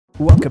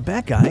Welcome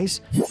back,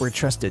 guys. We're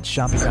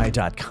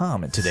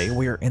TrustedShoppingGuide.com, and today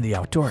we're in the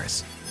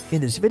outdoors. In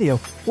this video,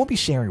 we'll be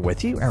sharing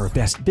with you our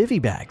best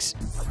Bivvy bags.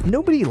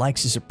 Nobody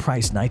likes a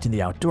surprise night in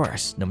the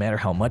outdoors, no matter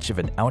how much of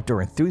an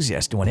outdoor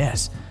enthusiast one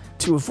is.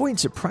 To avoid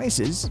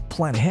surprises,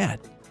 plan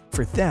ahead.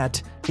 For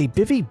that, a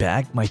Bivvy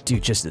bag might do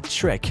just the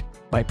trick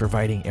by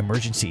providing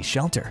emergency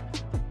shelter.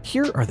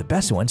 Here are the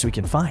best ones we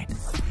can find.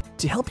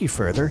 To help you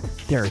further,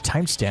 there are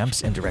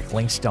timestamps and direct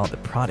links to all the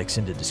products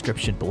in the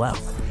description below.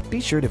 Be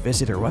sure to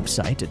visit our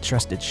website at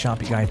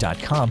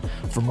TrustedShoppingGuide.com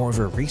for more of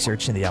our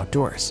research in the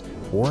outdoors,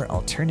 or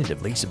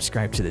alternatively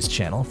subscribe to this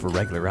channel for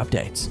regular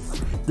updates.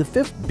 The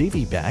fifth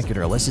Bivvy bag in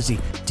our list is the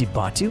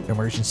DIBBATU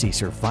Emergency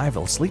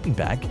Survival Sleeping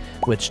Bag,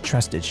 which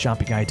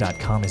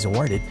TrustedShoppingGuide.com has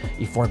awarded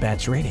a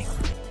 4-batch rating.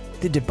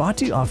 The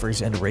DIBBATU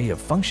offers an array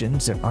of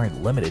functions that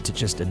aren't limited to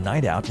just a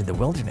night out in the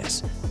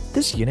wilderness.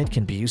 This unit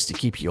can be used to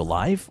keep you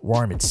alive,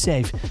 warm, and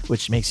safe,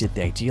 which makes it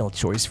the ideal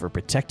choice for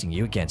protecting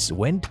you against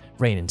wind,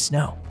 rain, and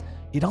snow.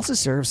 It also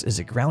serves as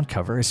a ground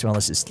cover as well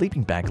as a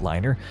sleeping bag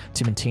liner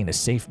to maintain a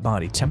safe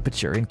body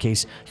temperature in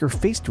case you're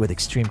faced with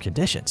extreme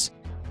conditions.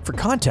 For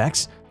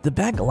context, the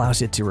bag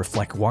allows it to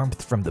reflect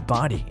warmth from the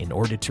body in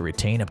order to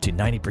retain up to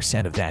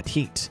 90% of that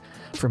heat.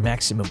 For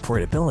maximum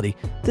portability,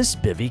 this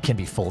Bivvy can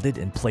be folded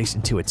and placed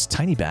into its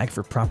tiny bag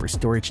for proper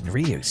storage and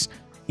reuse.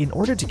 In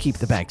order to keep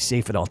the bag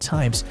safe at all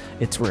times,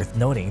 it's worth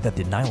noting that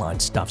the nylon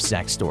stuff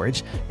sack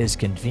storage is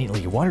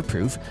conveniently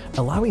waterproof,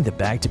 allowing the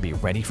bag to be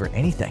ready for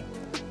anything.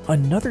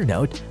 Another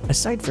note,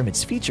 aside from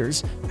its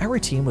features, our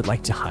team would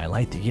like to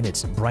highlight the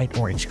unit's bright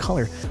orange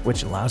color,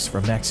 which allows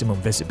for maximum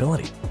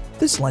visibility.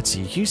 This lets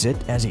you use it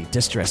as a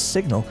distress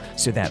signal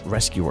so that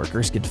rescue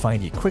workers can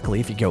find you quickly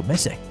if you go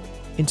missing.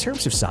 In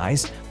terms of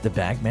size, the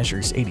bag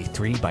measures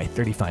 83 by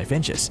 35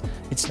 inches.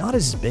 It's not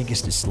as big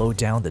as to slow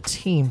down the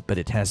team, but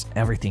it has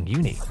everything you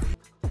need.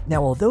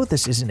 Now, although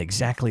this isn't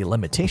exactly a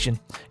limitation,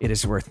 it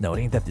is worth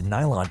noting that the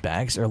nylon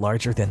bags are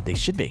larger than they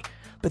should be,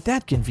 but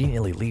that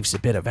conveniently leaves a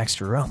bit of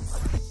extra room.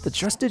 The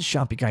Trusted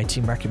Shopping Guide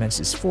team recommends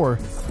this for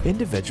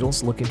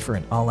individuals looking for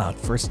an all-out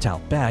versatile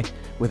bag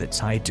with its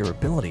high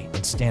durability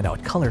and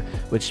standout color,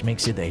 which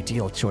makes it the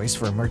ideal choice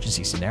for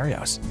emergency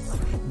scenarios.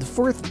 The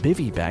fourth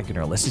Bivvy bag in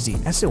our list is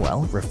the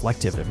S.O.L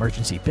Reflective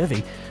Emergency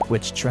Bivvy,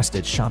 which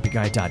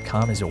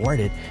TrustedShoppingGuide.com has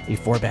awarded a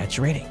 4-batch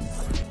rating.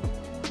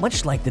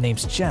 Much like the name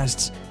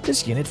suggests,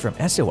 this unit from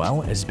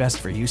S.O.L is best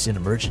for use in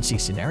emergency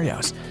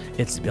scenarios.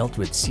 It's built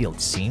with sealed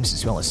seams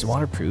as well as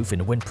waterproof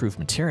and windproof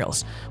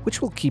materials,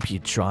 which will keep you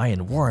dry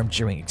and warm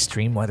during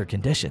extreme weather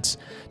conditions.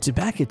 To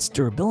back its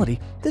durability,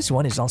 this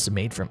one is also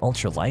made from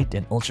ultra-light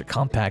and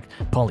ultra-compact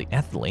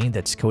polyethylene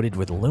that's coated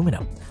with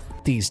aluminum.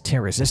 These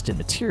tear-resistant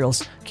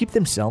materials keep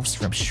themselves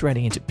from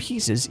shredding into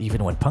pieces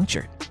even when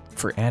punctured.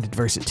 For added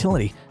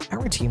versatility,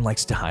 our team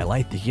likes to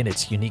highlight the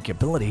unit's unique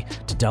ability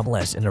to double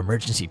as an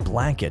emergency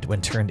blanket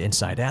when turned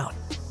inside out.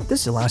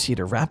 This allows you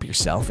to wrap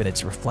yourself in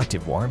its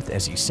reflective warmth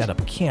as you set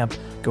up camp,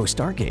 go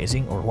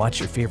stargazing, or watch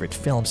your favorite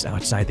films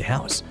outside the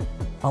house.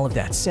 All of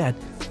that said,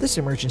 this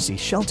emergency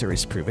shelter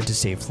is proven to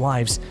save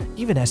lives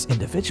even as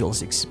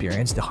individuals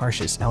experience the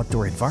harshest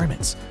outdoor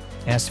environments.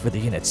 As for the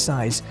unit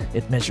size,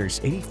 it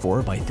measures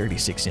 84 by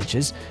 36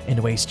 inches and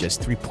weighs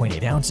just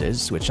 3.8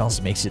 ounces, which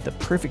also makes it the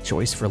perfect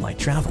choice for light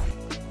travel.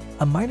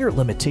 A minor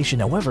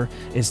limitation, however,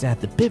 is that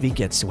the Bivvy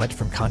gets wet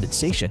from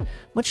condensation,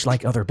 much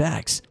like other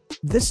bags.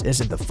 This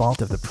isn't the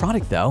fault of the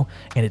product though,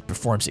 and it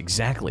performs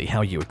exactly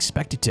how you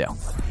expect it to.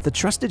 The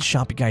Trusted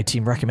Shopping Guide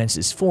team recommends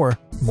this for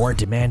more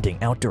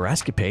demanding outdoor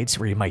escapades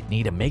where you might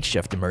need a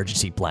makeshift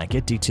emergency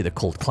blanket due to the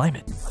cold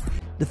climate.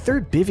 The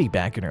third Bivvy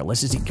bag in our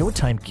list is the Go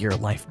Time Gear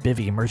Life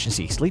Bivvy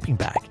Emergency Sleeping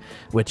Bag,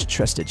 which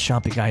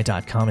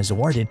TrustedShoppingGuide.com has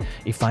awarded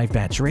a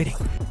 5-batch rating.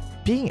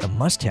 Being a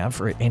must-have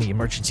for any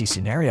emergency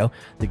scenario,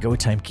 the Go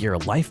Time Gear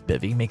Life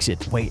Bivvy makes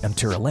it way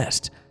onto our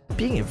list.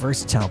 Being a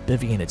versatile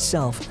Bivvy in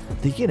itself,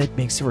 the unit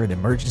makes for an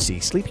emergency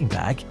sleeping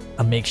bag,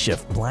 a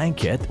makeshift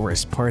blanket, or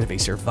as part of a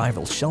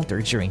survival shelter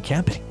during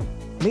camping.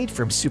 Made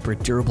from super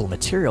durable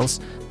materials,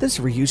 this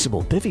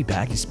reusable Bivvy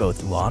bag is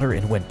both water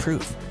and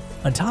windproof.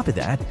 On top of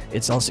that,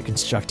 it's also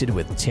constructed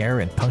with tear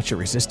and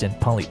puncture-resistant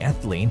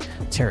polyethylene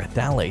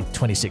terephthalate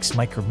 26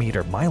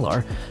 micrometer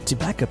mylar to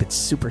back up its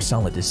super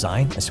solid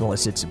design as well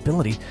as its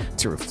ability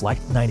to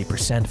reflect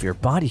 90% of your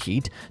body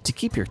heat to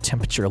keep your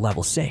temperature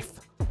level safe.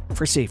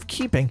 For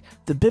safekeeping,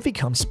 the Bivvy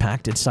comes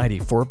packed inside a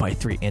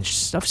 4x3-inch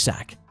stuff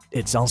sack.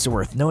 It's also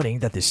worth noting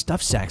that the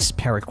stuff sack's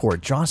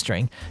paracord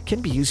drawstring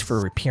can be used for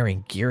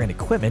repairing gear and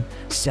equipment,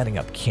 setting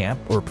up camp,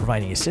 or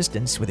providing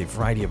assistance with a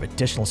variety of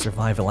additional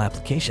survival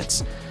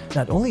applications.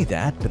 Not only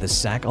that, but the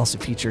sack also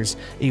features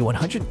a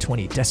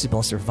 120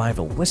 decibel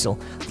survival whistle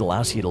that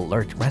allows you to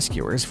alert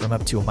rescuers from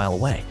up to a mile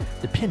away,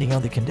 depending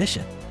on the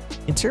condition.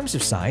 In terms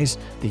of size,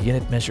 the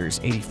unit measures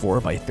 84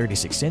 by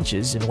 36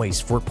 inches and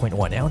weighs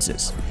 4.1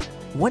 ounces.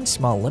 One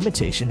small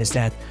limitation is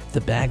that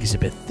the bag is a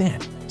bit thin,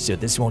 so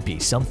this won't be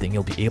something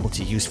you'll be able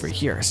to use for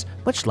years,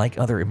 much like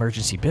other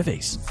emergency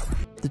bivvies.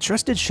 The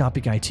Trusted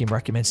Shopping Guide team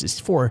recommends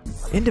this for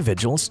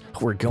individuals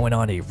who are going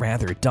on a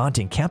rather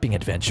daunting camping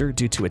adventure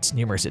due to its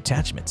numerous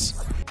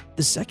attachments. The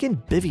The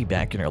second Bivvy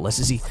bag in our list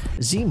is the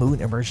Zmoon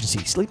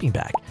Emergency Sleeping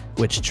Bag,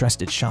 which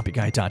trusted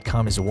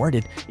ShoppingGuide.com has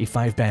awarded a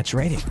 5-badge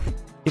rating.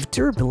 If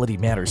durability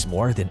matters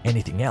more than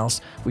anything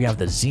else, we have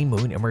the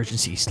Zmoon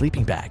Emergency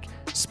Sleeping Bag.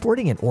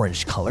 Sporting an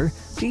orange color,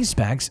 these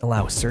bags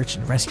allow search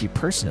and rescue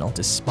personnel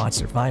to spot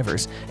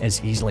survivors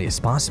as easily as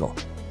possible.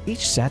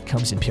 Each set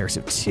comes in pairs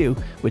of 2,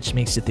 which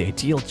makes it the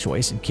ideal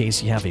choice in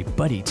case you have a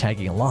buddy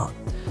tagging along.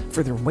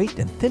 For their weight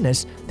and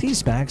thinness,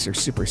 these bags are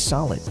super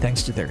solid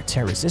thanks to their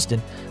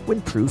tear-resistant,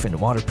 windproof, and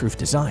waterproof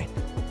design.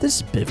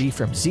 This Bivvy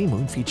from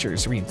Zmoon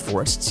features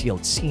reinforced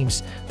sealed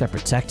seams that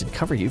protect and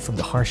cover you from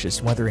the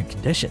harshest weather and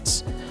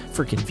conditions.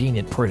 For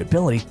convenient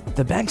portability,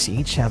 the bags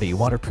each have a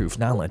waterproof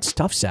nylon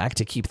stuff sack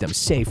to keep them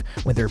safe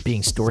when they're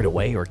being stored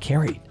away or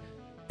carried.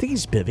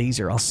 These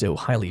Bivvies are also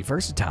highly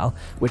versatile,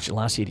 which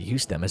allows you to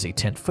use them as a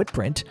tent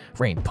footprint,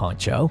 rain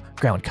poncho,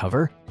 ground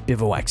cover,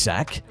 bivouac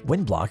sack,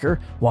 wind blocker,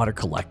 water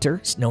collector,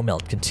 snow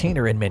melt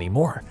container, and many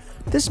more.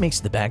 This makes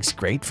the bags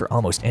great for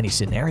almost any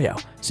scenario,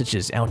 such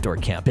as outdoor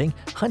camping,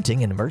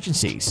 hunting, and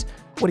emergencies.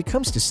 When it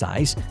comes to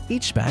size,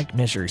 each bag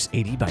measures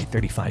 80 by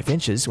 35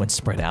 inches when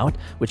spread out,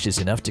 which is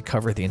enough to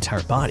cover the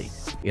entire body.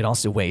 It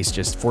also weighs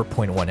just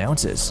 4.1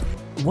 ounces.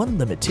 One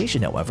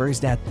limitation, however, is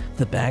that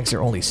the bags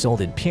are only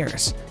sold in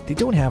pairs. They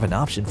don't have an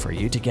option for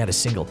you to get a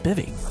single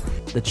Bivvy.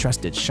 The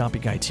trusted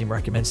Shopping Guide team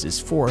recommends this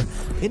for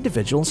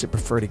individuals who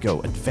prefer to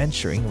go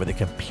adventuring with a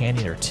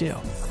companion or two.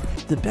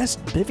 The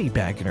best Bivvy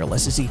bag in our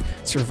list is the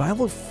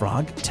Survival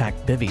Frog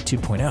Tact Bivvy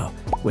 2.0,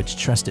 which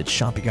trusted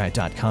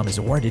ShoppingGuide.com has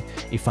awarded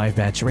a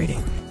 5-badge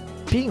rating.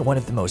 Being one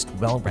of the most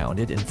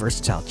well-rounded and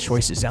versatile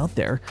choices out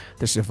there,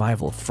 the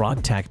Survival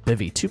Frog Tact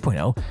Bivvy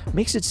 2.0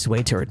 makes its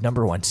way to our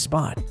 #1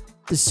 spot.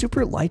 The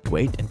super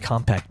lightweight and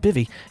compact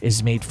Bivvy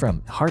is made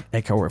from Heart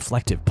Echo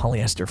reflective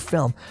polyester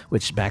film,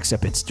 which backs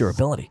up its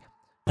durability.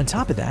 On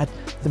top of that,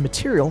 the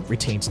material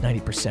retains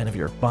 90% of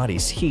your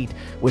body's heat,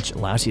 which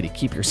allows you to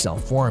keep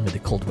yourself warm in the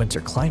cold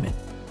winter climate.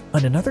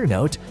 On another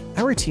note,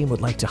 our team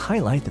would like to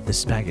highlight that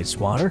this bag is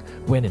water,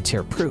 wind, and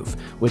tear-proof,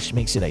 which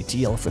makes it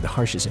ideal for the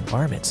harshest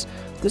environments.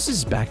 This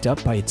is backed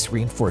up by its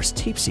reinforced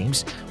tape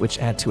seams, which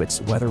add to its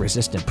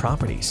weather-resistant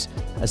properties.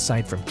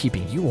 Aside from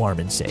keeping you warm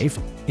and safe,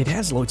 it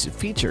has loads of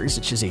features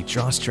such as a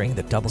drawstring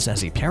that doubles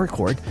as a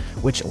paracord,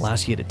 which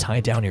allows you to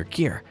tie down your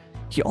gear.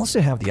 You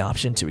also have the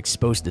option to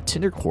expose the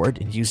tinder cord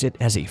and use it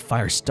as a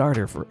fire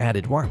starter for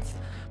added warmth.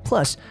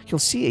 Plus, you'll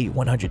see a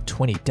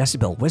 120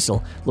 decibel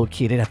whistle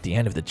located at the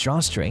end of the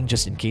drawstring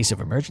just in case of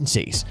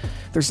emergencies.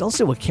 There's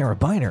also a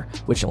carabiner,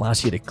 which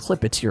allows you to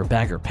clip it to your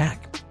bag or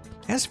pack.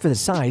 As for the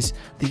size,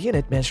 the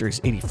unit measures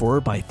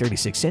 84 by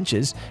 36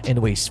 inches and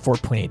weighs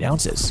 4.8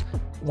 ounces.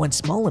 One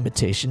small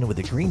limitation with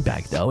the green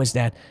bag, though, is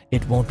that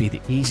it won't be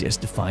the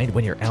easiest to find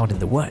when you're out in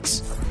the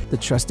woods. The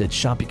trusted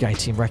Shopping Guide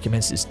team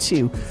recommends this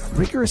to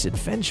rigorous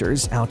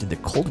adventures out in the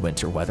cold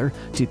winter weather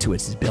due to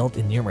its built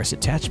and numerous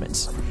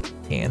attachments.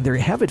 And there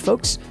you have it,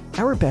 folks,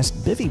 our best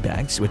Bivvy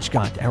bags, which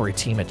got our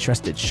team at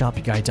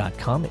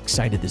TrustedShoppingGuide.com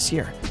excited this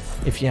year.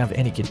 If you have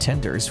any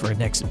contenders for our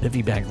next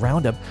Bivvy bag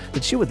roundup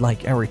that you would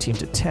like our team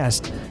to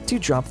test, do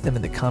drop them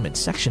in the comment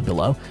section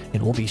below,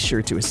 and we'll be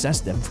sure to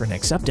assess them for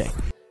next update.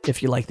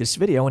 If you like this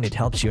video and it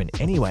helps you in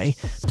any way,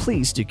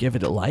 please do give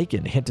it a like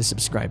and hit the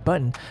subscribe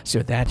button so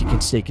that you can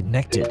stay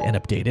connected and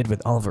updated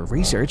with all of our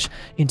research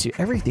into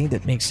everything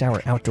that makes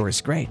our outdoors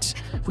great.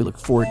 We look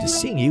forward to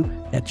seeing you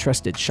at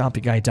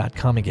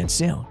TrustedShoppingGuide.com again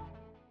soon.